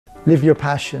Live your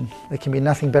passion. There can be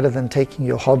nothing better than taking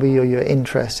your hobby or your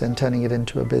interest and turning it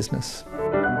into a business.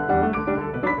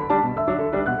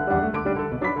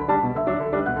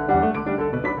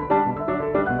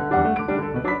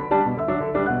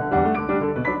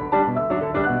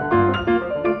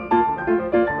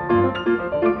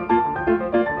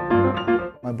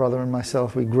 My brother and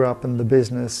myself, we grew up in the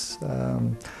business,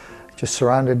 just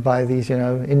surrounded by these,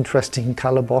 interesting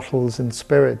colour bottles and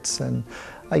spirits, and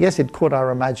I guess it caught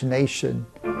our imagination.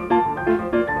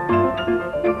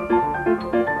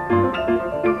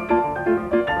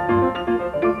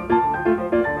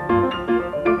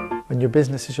 When your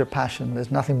business is your passion,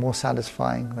 there's nothing more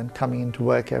satisfying than coming into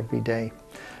work every day,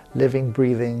 living,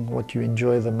 breathing what you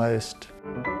enjoy the most.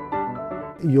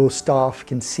 Your staff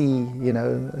can see,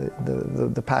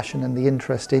 the passion and the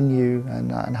interest in you,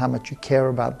 and how much you care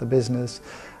about the business.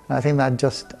 And I think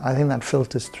that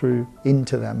filters through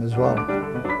into them as well.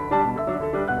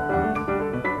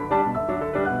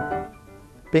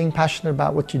 Being passionate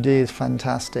about what you do is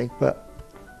fantastic, but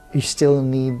you still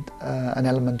need an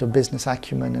element of business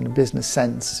acumen and a business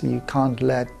sense. You can't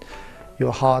let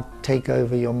your heart take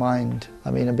over your mind.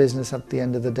 I mean, a business at the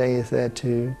end of the day is there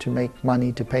to make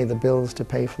money, to pay the bills, to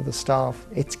pay for the staff.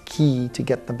 It's key to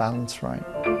get the balance right.